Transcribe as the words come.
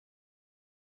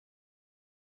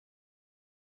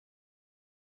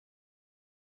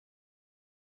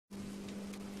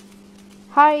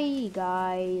Hi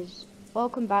guys,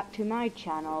 welcome back to my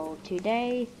channel.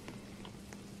 Today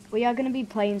we are going to be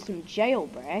playing some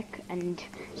Jailbreak, and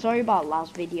sorry about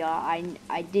last video. I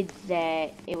did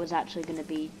say it was actually going to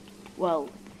be, well,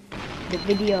 the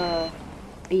video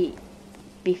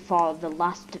before the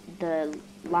last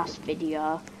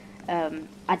video.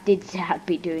 I did say I'd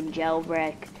be doing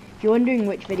Jailbreak. If you're wondering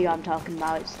which video I'm talking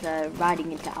about, it's the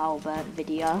riding into Albert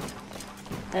video,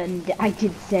 and I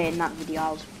did say in that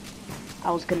video I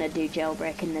was gonna do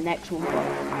Jailbreak in the next one, but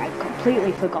I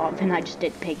completely forgot, and I just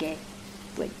did Piggy,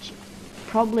 which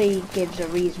probably gives a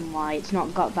reason why it's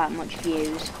not got that much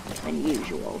views than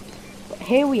usual. But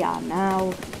here we are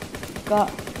now. We're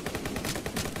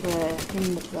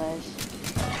in the place.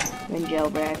 We're in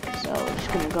Jailbreak, so we're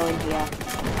just gonna go in here.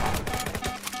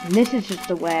 And this is just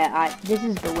the way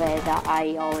that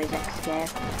I always escape.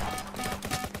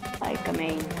 Like, I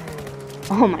mean,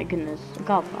 oh my goodness, look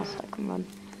how fast I can run.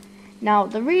 Now,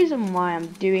 the reason why I'm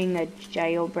doing a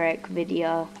Jailbreak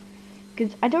video,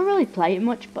 because I don't really play it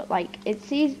much, but like it's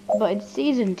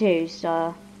season 2,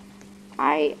 so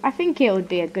I think it would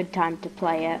be a good time to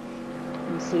play it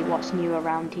and see what's new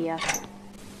around here.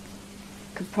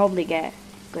 Could probably get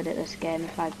good at this game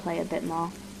if I play a bit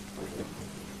more.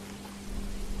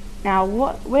 Now,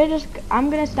 I'm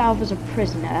gonna start off as a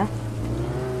prisoner,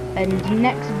 and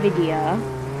next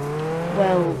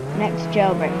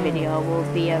Jailbreak video will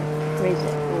be a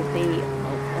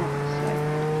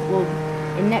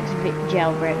in next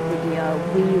Jailbreak video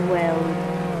we will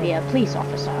be a police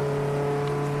officer,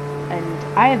 and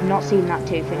I have not seen that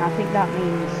 2 thing. I think that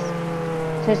means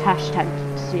it says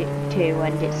 #2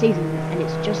 and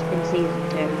it's just been season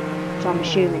 2, so I'm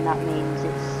assuming that means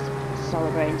it's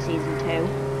celebrating season 2.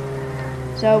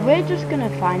 So we're just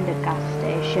gonna find a gas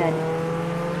station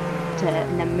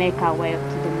and then make our way up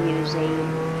to the museum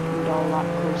and all that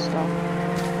cool stuff.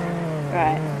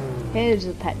 Right, here's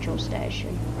the petrol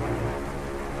station.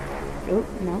 Oh,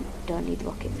 no, don't need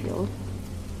rocket fuel.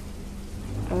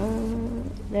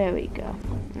 There we go.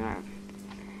 Alright.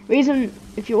 Reason,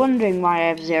 if you're wondering why I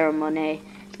have 0 money,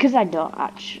 it's because I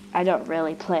don't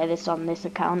really play this on this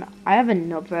account. I have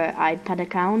another iPad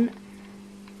account,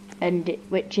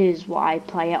 which is what I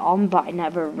play it on, but I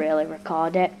never really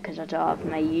record it because I don't have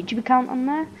my YouTube account on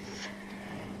there.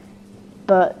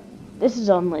 But this is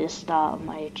only the start of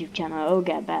my YouTube channel. It'll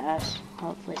get better,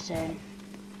 hopefully soon.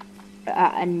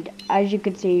 And as you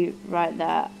can see right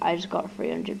there, I just got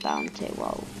 300 bounty.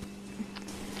 Well,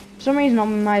 for some reason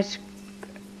on my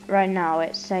right now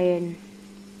it's saying,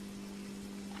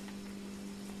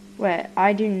 wait,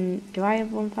 do I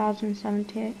have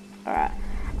 1078? Alright,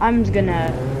 I'm just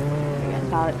gonna forget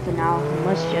about it for now, and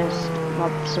let's just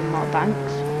rob some more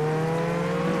banks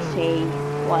and see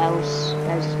what else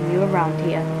there's new around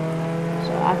here.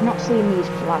 So I've not seen these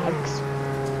flags.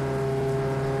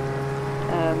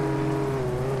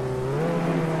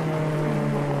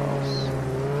 What else?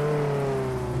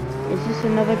 Is this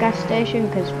another gas station?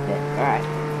 Alright.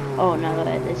 Oh no,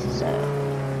 this is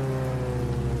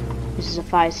a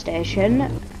fire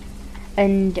station,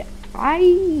 and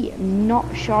I'm not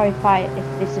sure if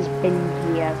this has been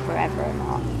here forever or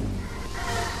not.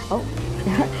 Oh.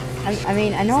 I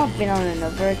mean, I know I've been on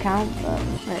another account, but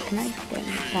wait, can I get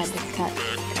inside this cat?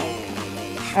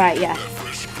 Alright, yeah.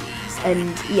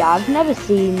 And yeah, I've never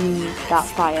seen that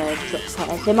fire truck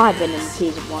place. It might have been in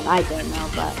season 1, I don't know,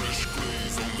 but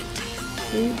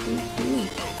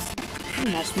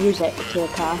nice music to a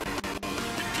car.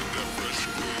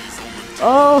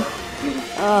 Oh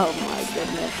my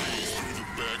goodness.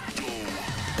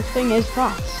 This thing is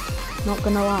fast, not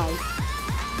gonna lie.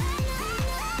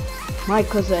 My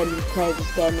cousin plays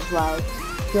this game as well.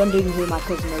 If you're wondering who my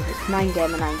cousin is, it's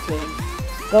 9gamer19.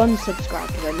 Go and subscribe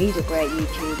to him, he's a great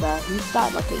YouTuber. He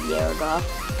started like a year ago.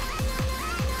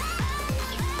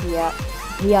 Yeah,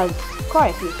 he has quite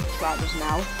a few subscribers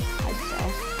now, I'd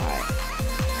say.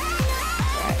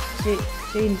 Alright, see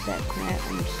you in a sec, mate.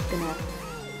 I'm just gonna,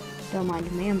 don't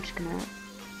mind me, I'm just gonna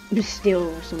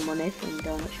steal some money from the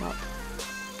donut shop.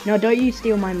 No, don't you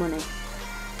steal my money.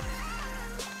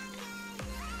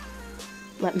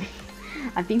 Let me.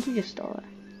 I think you just stole it.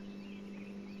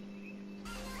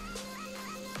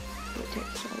 It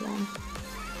takes so long.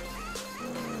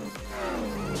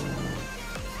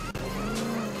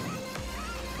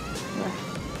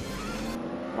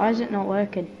 Why is it not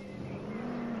working?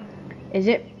 Is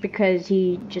it because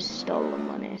he just stole the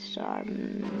money? So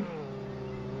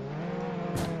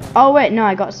oh wait, no,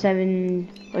 I got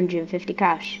 750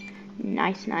 cash.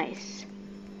 Nice.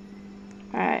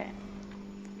 Alright.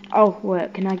 Oh,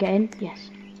 wait, can I get in? Yes.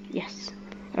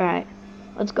 Alright.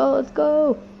 Let's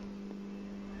go.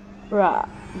 Right,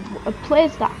 a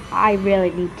place that I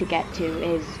really need to get to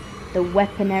is the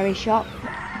weaponry shop,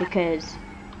 because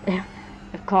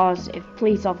of course if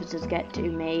police officers get to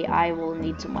me I will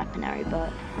need some weaponry,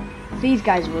 but if these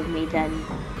guys are with me then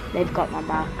they've got my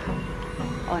back.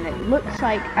 Oh, and it looks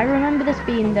like, I remember this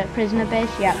being the prisoner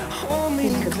base. Yeah,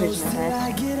 this is the prisoner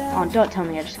base. Oh, don't tell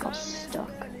me I just got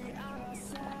stuck.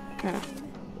 Oh,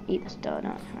 eat this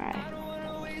donut. Alright.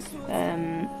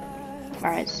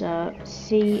 Alright, so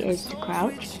C is to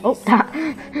crouch. Oh,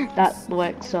 that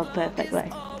works so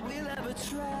perfectly.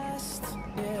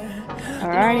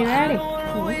 Alrighty, ready.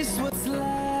 Oh, what's this place?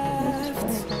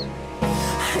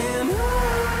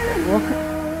 What?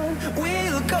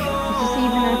 Is this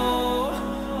even a...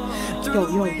 Yo.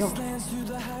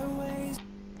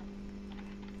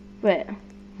 Wait,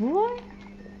 what?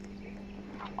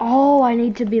 Oh, I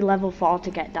need to be level 4 to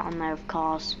get down there, of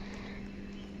course.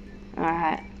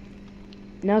 Alright.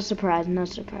 No surprise.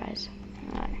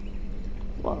 Alright.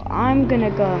 Well, I'm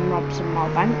gonna go and rob some more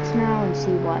banks now and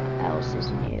see what else is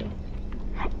new.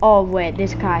 Oh, wait,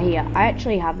 this car here. I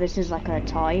actually have this as like a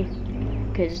toy.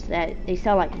 Because they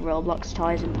sell like Roblox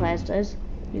toys in places.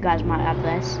 You guys might have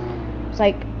this. It's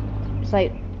like,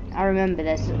 I remember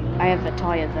this. I have a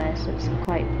toy of this. It's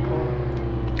quite cool.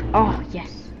 Oh,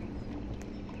 yes.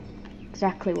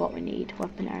 Exactly what we need.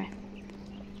 Weaponry.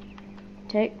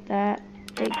 Take that.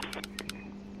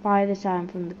 Buy this item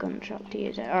from the gun shop to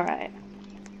use it. Alright.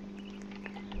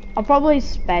 I'll probably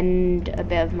spend a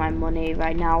bit of my money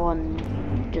right now on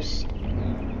just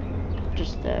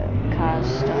the car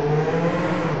stuff.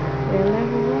 We're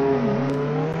level 1.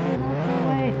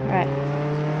 Alright.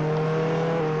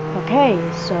 Okay,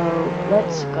 so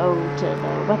let's go to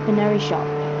the weaponry shop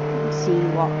and see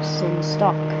what's in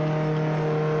stock.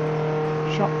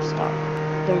 Shop stock.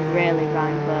 Don't really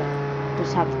rhyme, but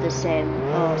just have the same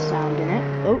O sound in it.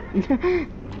 Oh,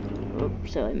 oh,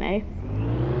 silly me.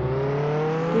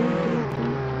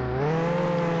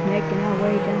 Making our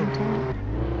way downtown.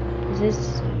 Is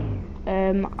this?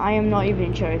 I am not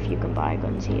even sure if you can buy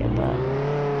guns here, but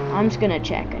I'm just gonna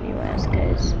check anyways,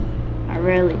 because I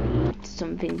really need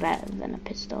something better than a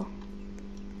pistol.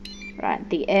 Right,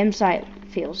 the aim sight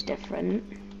feels different.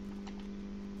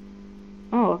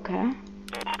 Oh, okay.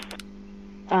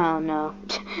 Oh no.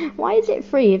 Why is it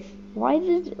free why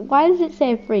does it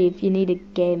say free if you need a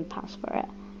game pass for it?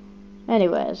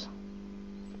 Anyways.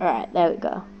 Alright, there we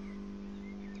go.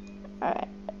 Alright.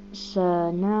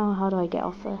 So now how do I get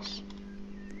off this?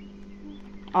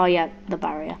 Oh yeah, the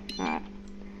barrier. Alright.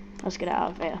 Let's get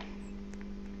out of here.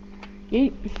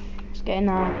 Yeet. Let's get in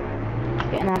our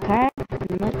car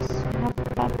and let's have a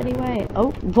bappity way.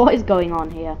 Oh, what is going on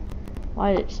here?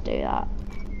 Why did it just do that?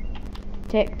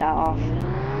 Take that off.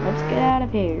 Let's get out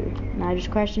of here. And I just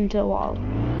crashed into the wall.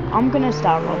 I'm gonna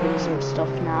start robbing some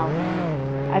stuff now.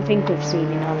 I think we've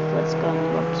seen enough. Let's go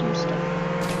and rob some stuff.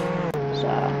 So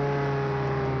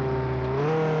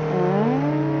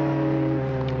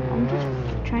I'm just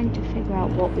trying to figure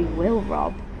out what we will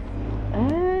rob.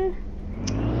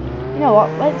 You know what?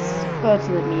 Let's go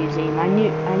to the museum. I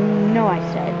know I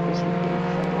said this would be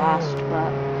for last,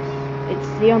 but it's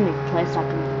the only place I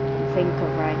can think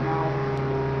of right now.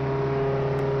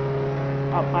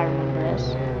 Oh, I remember this.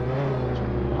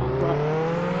 But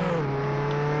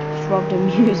just robbed a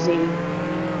museum.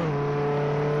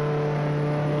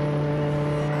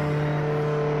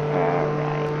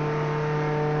 Alright.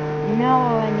 Now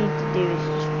all I need to do is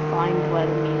just find where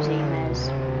the museum is.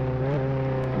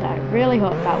 And I really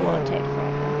hope that won't take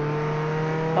forever.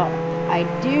 But I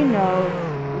do know,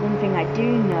 one thing I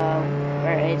do know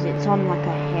where it is, it's on like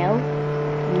a hill.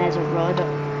 And there's a road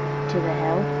up to the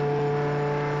hill.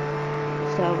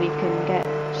 So we can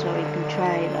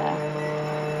try that.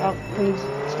 Oh, please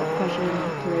stop crashing,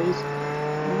 please.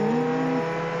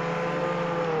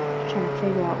 Trying to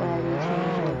figure out where these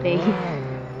things will be.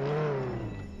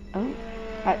 Oh,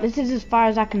 right, this is as far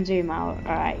as I can zoom out.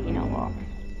 Alright, you know what?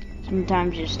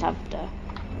 Sometimes you just have to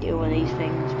deal with these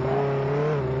things,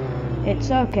 but it's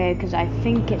okay because I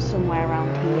think it's somewhere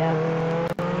around here.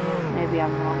 Maybe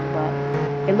I'm wrong, but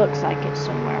it looks like it's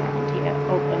somewhere around here.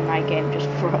 Oh, and my game just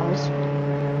froze.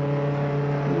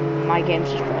 My game's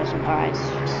just frozen. Alright, it's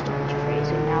just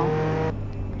freezing now.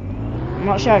 I'm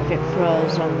not sure if it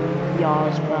froze on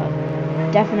yours, but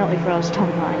definitely froze on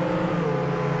mine.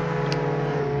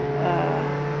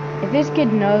 If this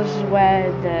kid knows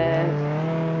where the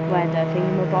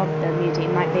thingamabob, the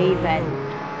museum might be, then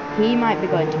he might be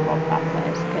going to rob that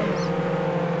place, because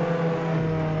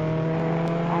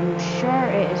I'm sure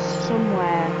it is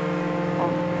somewhere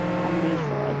on these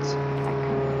roads. I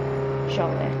can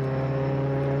surely.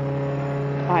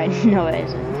 Alright, no it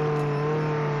isn't.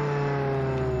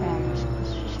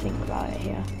 out of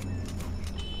here.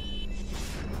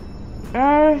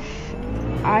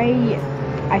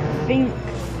 I think,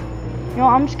 you know,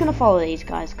 I'm just gonna follow these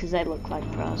guys because they look like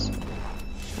pros.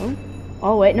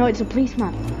 Oh wait, no, it's a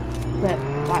policeman. But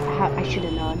I should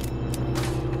have known.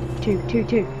 Two.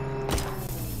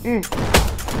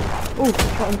 Oh,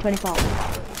 shot him 24.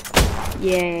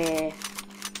 Yeah.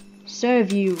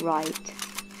 Serve you right.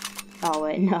 Oh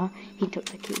wait, no, he took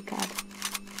the key card.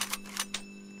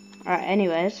 Alright,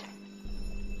 anyways.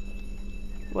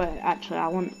 Wait, actually, I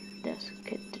want this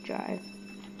kid to drive.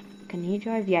 Can he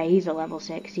drive? Yeah, he's a level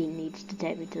 6. He needs to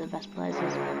take me to the best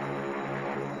places.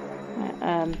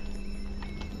 Right,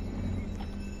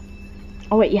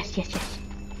 oh wait, yes.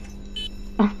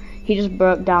 Oh, he just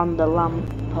broke down the lamp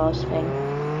post thing.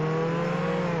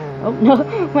 Oh no,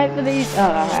 wait for these. Oh,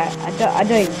 alright. I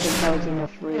don't even think there was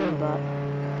enough room, but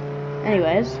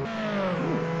anyways.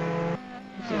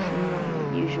 This is not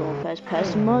the usual first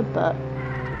person mode, but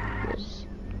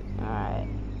alright.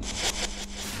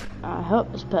 I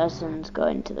hope this person's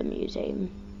going to the museum.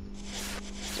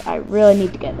 I really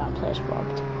need to get that place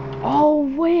robbed. Oh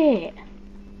wait!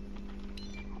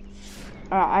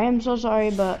 Alright, I am so sorry,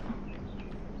 but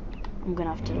I'm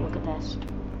gonna have to look at this.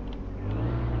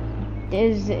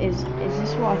 Is this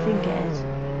what I think it is?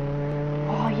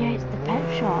 Oh yeah, it's the pet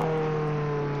shop.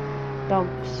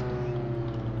 Dogs.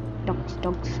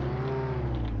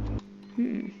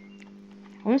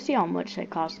 I want to see how much they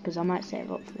cost because I might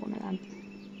save up for one of them.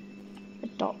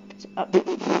 Adopt.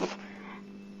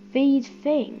 These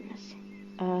things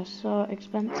are so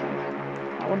expensive.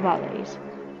 What about these?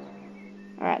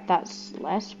 Alright, that's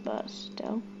less, but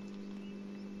still.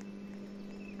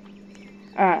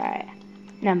 Alright,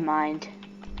 never mind.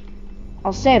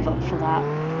 I'll save up for that.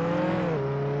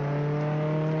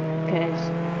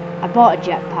 Because I bought a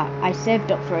jetpack. I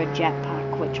saved up for a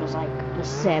jetpack, which was like the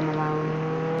same amount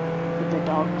with the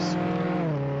dogs.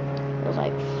 It was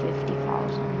like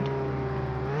 50,000.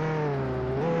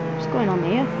 What's going on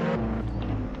here?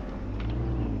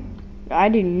 I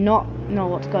do not know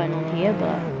what's going on here,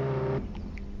 but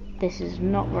this is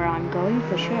not where I'm going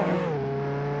for sure.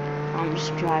 I'm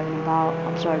just driving about.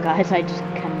 I'm sorry guys, I'm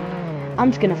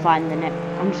just gonna find the next.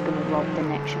 I'm just gonna rob the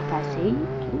next shop I see.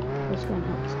 Let's go and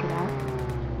help this kid out.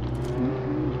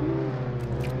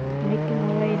 Making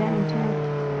our way downtown.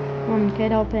 Come on,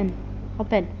 kid, hop in.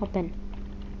 Hop in.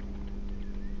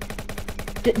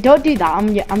 Don't do that. I'm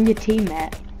your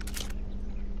teammate.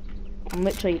 I'm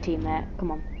literally your teammate.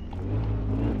 Come on.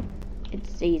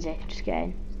 It's easy. Just get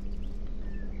in.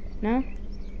 No?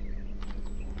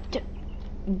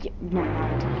 Yeah, never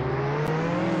mind.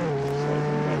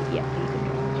 Yeah, you can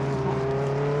drive.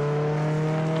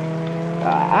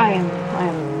 I am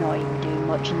not even doing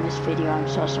much in this video. I'm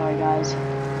so sorry, guys.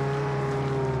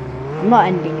 I'm not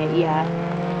ending it yet.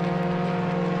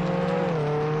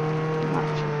 I might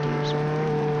actually do something.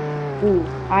 Ooh,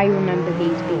 I remember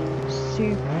these being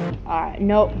super. Alright,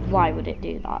 no, why would it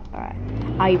do that? Alright,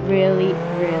 I really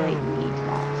need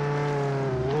that.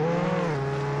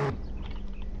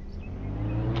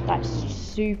 That's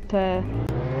super.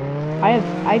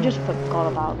 I just forgot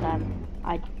about them.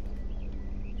 I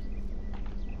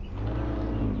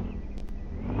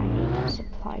need that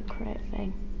supply crate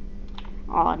thing.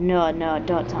 Oh no,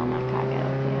 don't tell me I can't get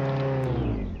up here.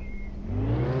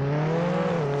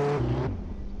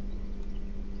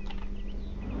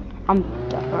 I'm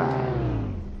right.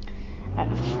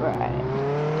 Right.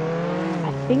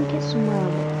 I think it's somewhere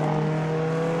over there.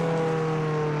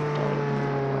 Don't even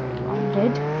know where it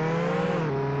landed.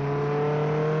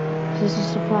 Is this a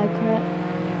supply crate?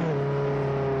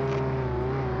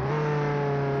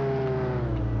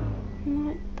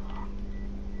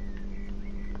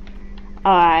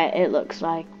 Alright, it looks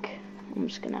like I'm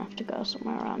just gonna have to go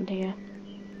somewhere around here.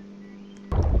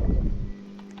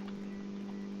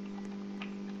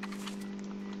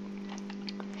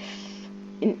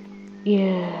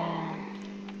 Yeah.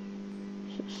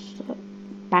 Just a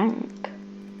bank.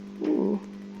 Ooh.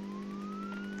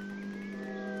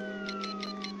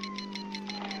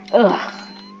 Ugh.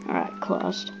 Alright,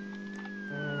 closed.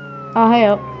 Oh, hey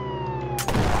up.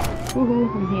 Woohoo,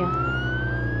 I'm here.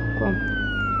 Go on.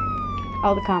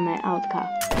 Out of the car, mate. Out of the car.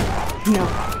 No,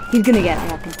 he's gonna get me,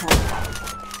 I can tell.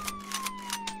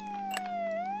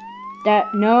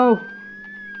 That, no.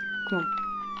 Come on.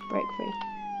 Break free.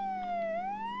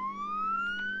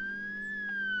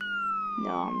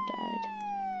 No, I'm dead.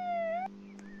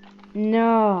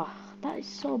 No, that is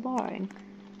so boring.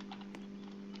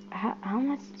 How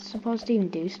am I supposed to even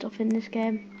do stuff in this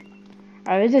game?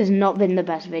 Alright, this has not been the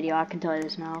best video, I can tell you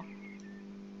this now.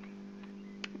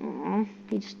 Aww,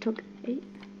 he just took 8.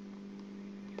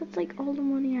 That's like all the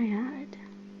money I had.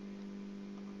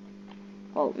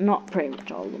 Well, not pretty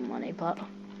much all the money, but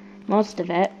most of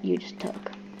it you just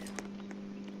took.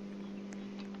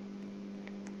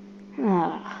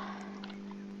 Ah,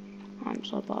 I'm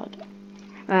so bad.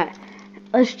 Alright,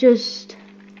 let's just...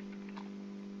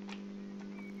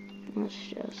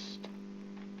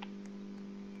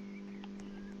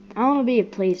 I want to be a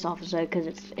police officer because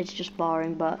it's just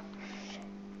boring, but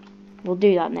we'll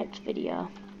do that next video.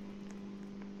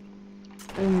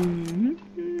 Down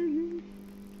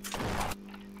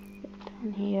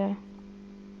here.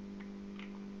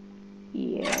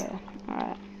 Yeah.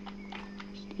 Alright.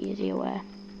 Just easier way.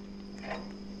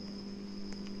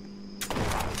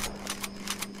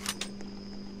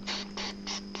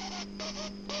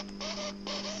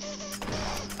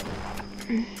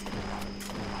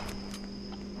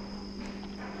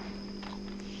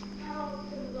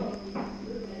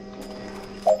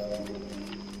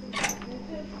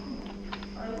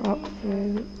 Walk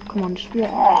through. Come on, just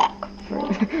walk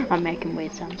through. I'm making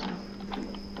weird sounds now.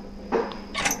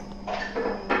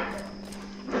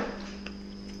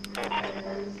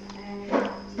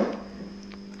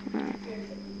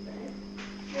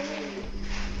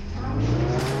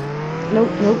 Nope.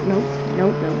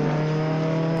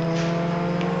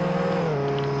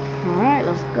 Alright,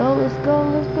 let's go.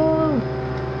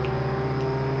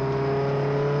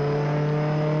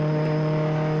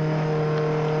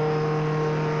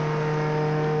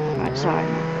 Right, sorry,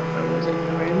 my brother was in the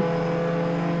room.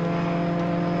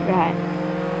 Right.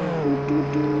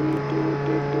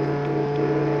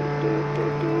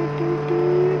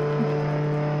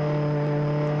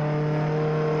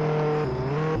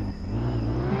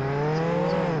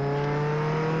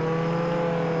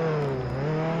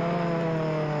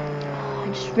 I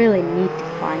just really need to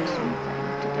find something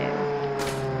to do.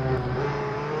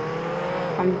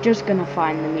 I'm just gonna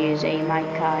find the museum, I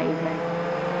can't even.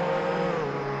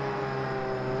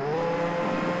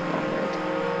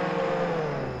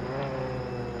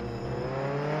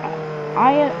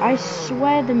 I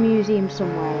swear the museum's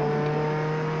somewhere around here.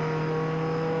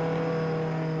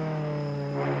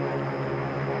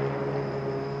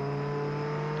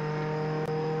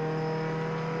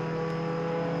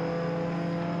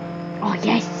 Oh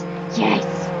yes!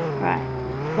 Right,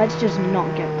 let's just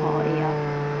not get caught here.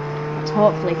 Let's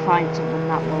hopefully find someone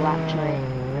that will actually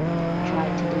try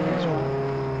to do it as well.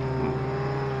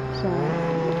 So,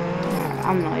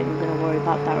 I'm not even going to worry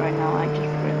about that right now, I just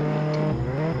really need to.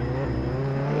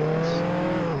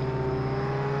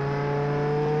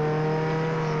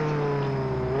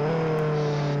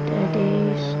 Steady.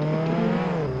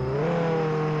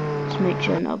 Let's make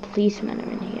sure no policemen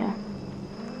are in here.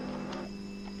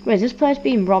 Wait, is this place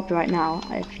being robbed right now?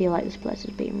 I feel like this place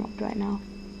is being robbed right now.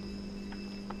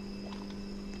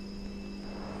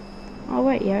 Oh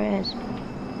wait, yeah it is.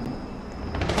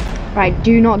 Right,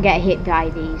 do not get hit by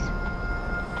these.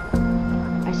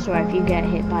 I swear if you get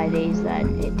hit by these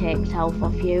then it takes health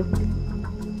off you.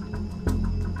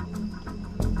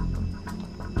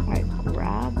 Right,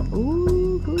 grab.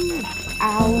 Ooh.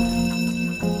 Ow.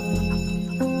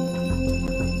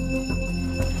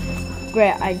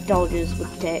 Great, I dodges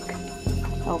would take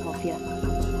health off you.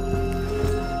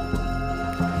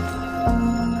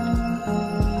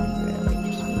 Really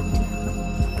just need to.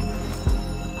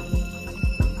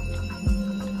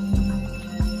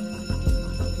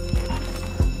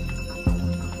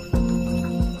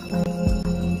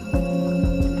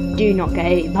 Do not get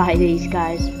hit by these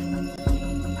guys.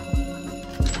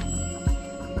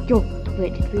 Yo,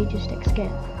 wait, did we just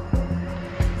escape?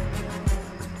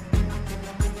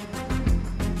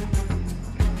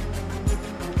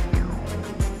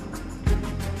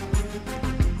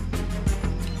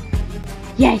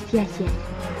 Yes.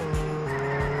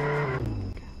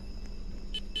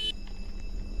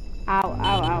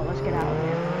 Ow, let's get out of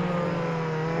here.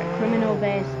 Right, criminal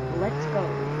base, let's go.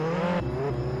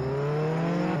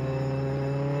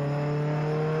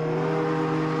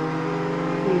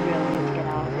 We really need to get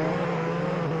out of here.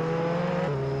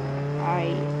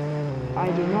 I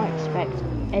do not expect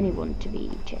anyone to be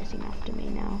chasing after me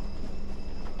now.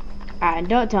 And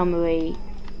don't tell me we...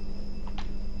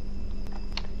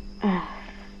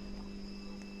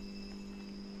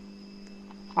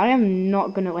 I am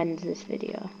not gonna end this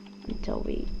video until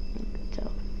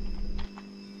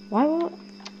what?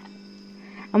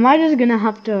 Am I just gonna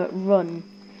have to run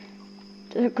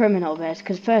to the criminal base?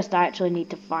 Because first I actually need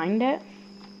to find it.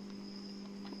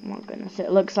 Oh my goodness,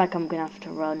 it looks like I'm gonna have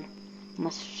to run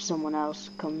unless someone else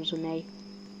comes with me.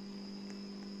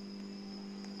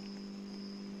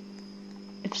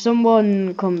 If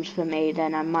someone comes for me,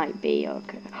 then I might be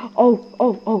okay.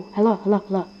 Oh, hello.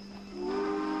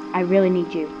 I really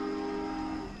need you.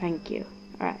 Thank you.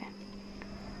 Alright.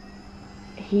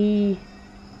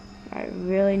 I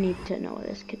really need to know where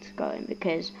this kid's going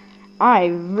because I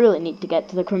really need to get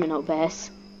to the criminal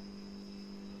base.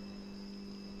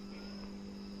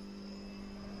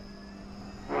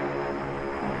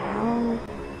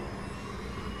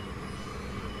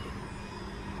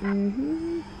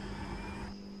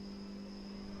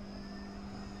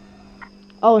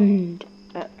 Oh, and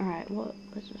alright, what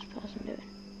was this person doing?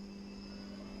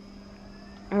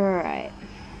 Alright.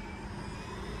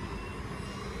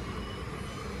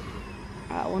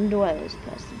 I wonder where this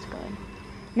person's going.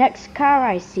 Next car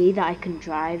I see that I can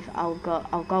drive, I'll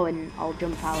go and I'll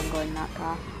jump out and go in that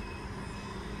car.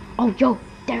 Oh, yo,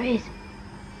 there it is.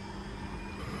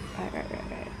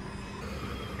 Right.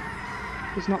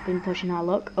 He's not been pushing our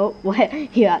luck. Oh, wait,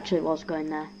 he actually was going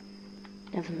there.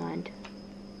 Never mind.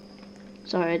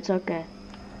 Sorry, it's okay.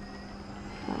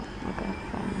 Oh, okay,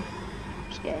 fine.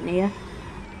 Just getting here.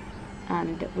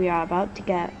 And we are about to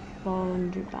get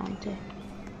 400 bounty.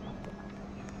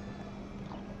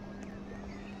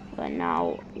 But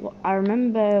now, I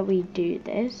remember we do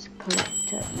this.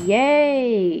 Collector.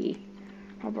 Yay!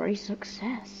 Robbery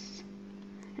success.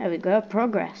 There we go,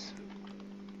 progress.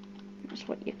 That's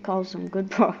what you call some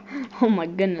good oh my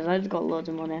goodness, I just got loads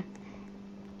of money.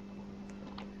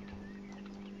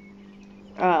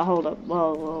 Hold up.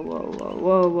 Whoa.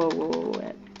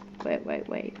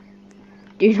 Wait.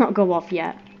 Do not go off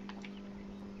yet.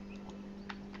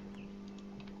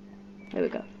 There we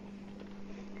go.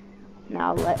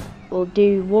 Now we'll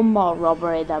do one more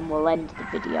robbery, then we'll end the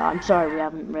video. I'm sorry we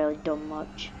haven't really done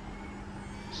much.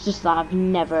 It's just that I've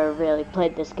never really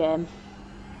played this game.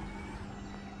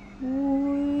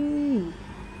 Whee.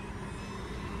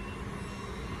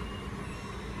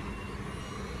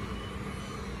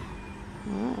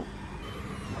 Alright.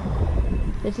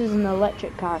 This is an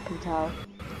electric car, I can tell.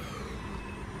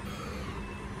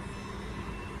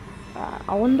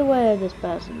 I wonder where this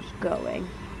person's going.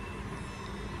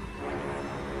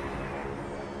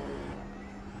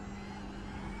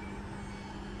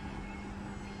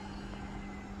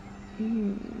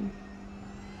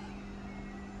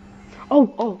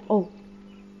 Oh.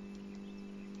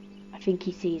 I think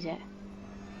he sees it.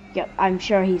 Yep, I'm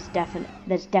sure he's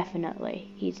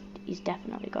he's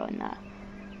definitely going there.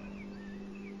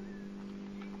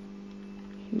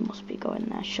 He must be going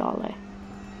there, surely.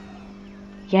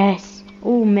 Yes.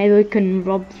 Oh, maybe we can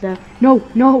rob the No.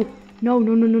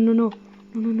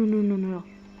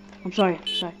 I'm sorry.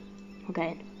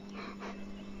 Okay.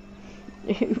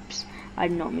 Oops. I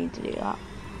did not mean to do that.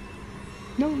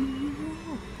 No.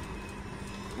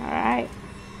 Alright.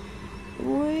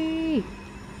 Whee!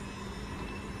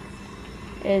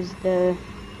 Is the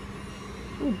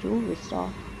jewelry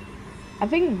store. I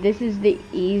think this is the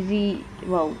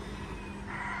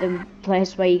the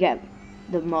place where you get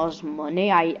the most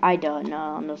money. I don't know,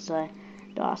 honestly.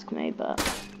 Don't ask me, but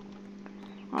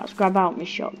let's grab out my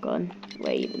shotgun.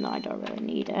 Wait, even though I don't really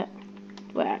need it.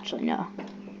 Wait, actually, no.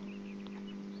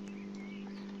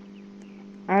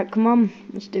 Alright, come on.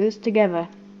 Let's do this together.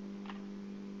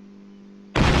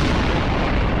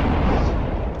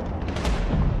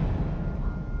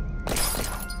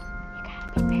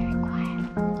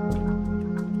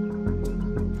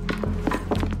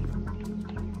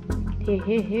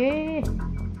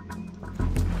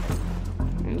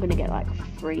 I'm gonna get like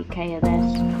 3k of this.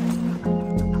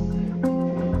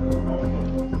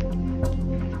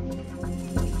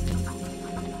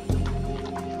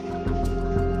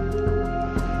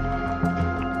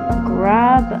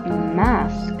 Grab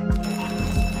mask.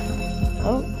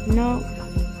 Oh, no.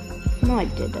 No, I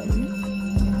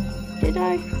didn't. Did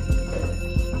I?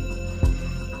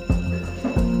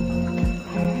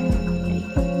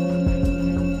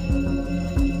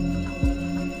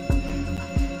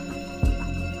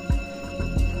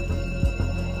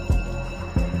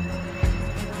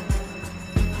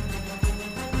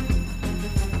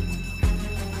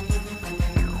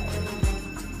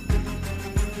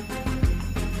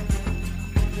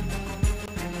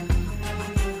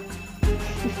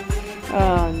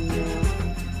 Oh no.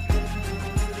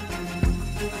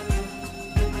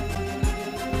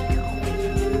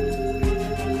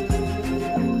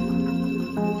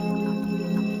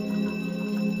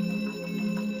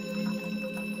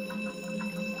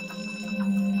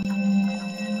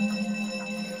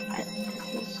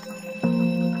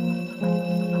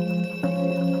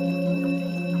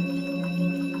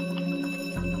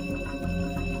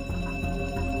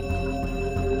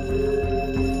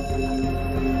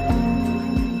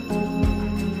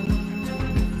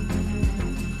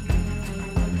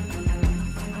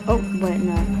 Oh, wait,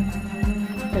 no.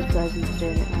 There's person's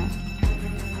doing it now.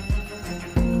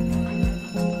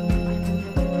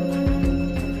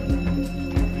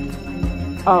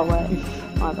 Oh wait,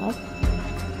 my bad.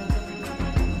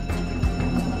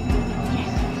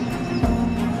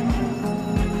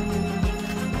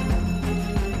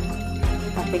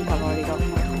 I think I've already got my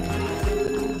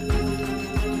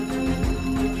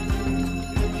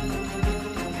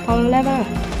pull lever.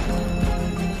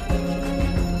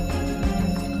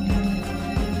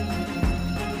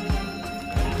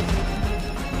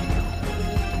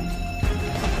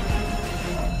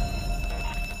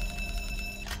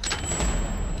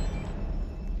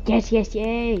 Yes,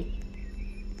 yay!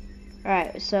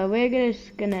 Right, so we're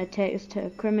just gonna take us to a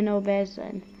criminal base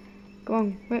and come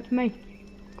on, wait for me.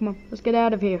 Come on, let's get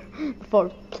out of here before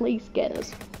the police get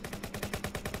us.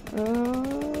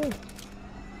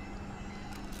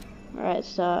 Alright,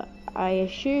 so I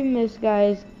assume this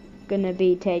guy's gonna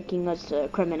be taking us to a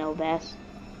criminal base.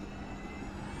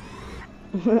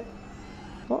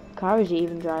 What car is he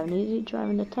even driving? Is he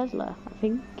driving a Tesla? I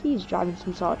think he's driving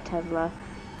some sort of Tesla.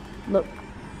 Look,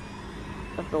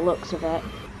 of the looks of it.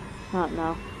 I don't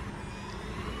know.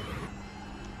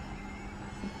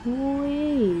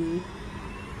 Whee!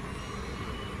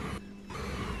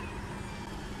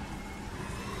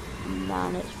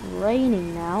 Man, it's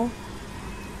raining now.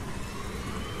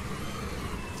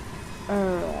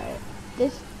 Alright.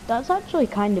 That's actually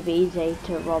kind of easy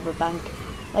to rob a bank.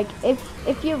 Like if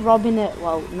you're robbing it,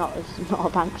 well, not a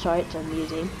bank, sorry, it's a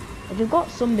museum. If you've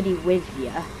got somebody with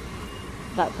you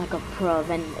that's like a pro,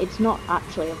 then it's not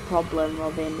actually a problem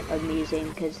robbing a museum,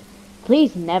 because the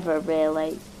police never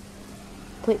really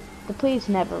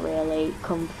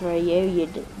come for you.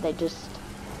 They just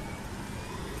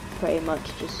pretty much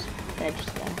they're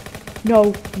just there.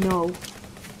 No.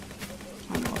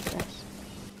 I know this.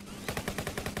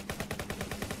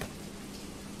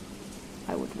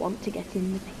 I would want to get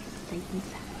in the piece safe and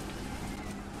sound.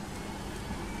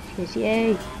 Yes,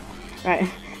 yay! Right.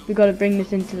 We gotta bring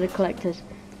this into the collectors.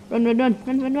 Run. Let's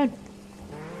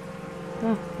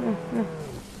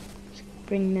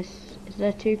bring this. Is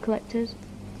there 2 collectors?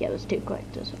 Yeah, there's 2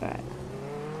 collectors. Alright.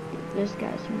 This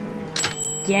guy's some money.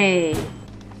 Yay!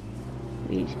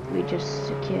 We just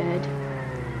secured.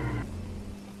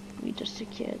 We just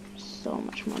secured so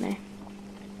much money.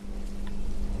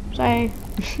 Sorry.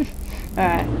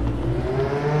 Alright.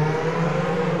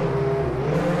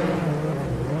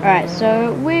 Alright,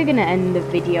 so we're gonna end the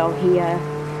video here.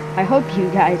 I hope you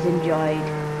guys enjoyed.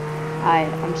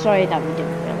 I'm sorry that we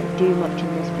didn't really do much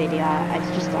in this video.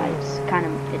 It's just like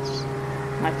it's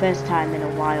my first time in a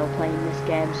while playing this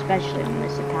game, especially on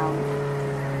this account.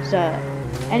 So,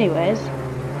 anyways,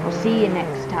 I'll see you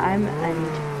next time, and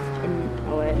in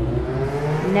our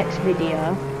next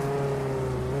video.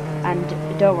 And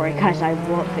don't worry, guys, I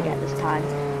won't forget this time.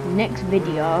 Next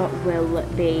video will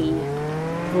be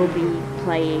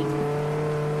playing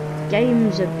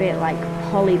games a bit like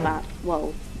Polybat.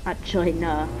 Well, actually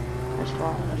no, that's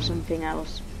thought of something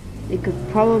else. We could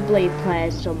probably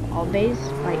play some obbies,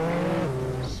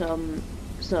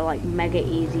 like mega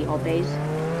easy obbies.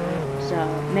 So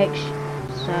make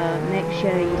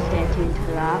sure you stay tuned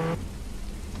for that.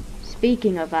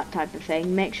 Speaking of that type of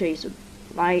thing, make sure you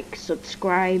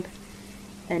subscribe,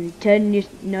 and turn your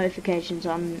notifications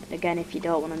on again if you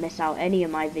don't want to miss out any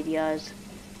of my videos.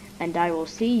 And I will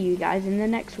see you guys in the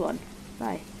next one.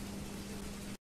 Bye.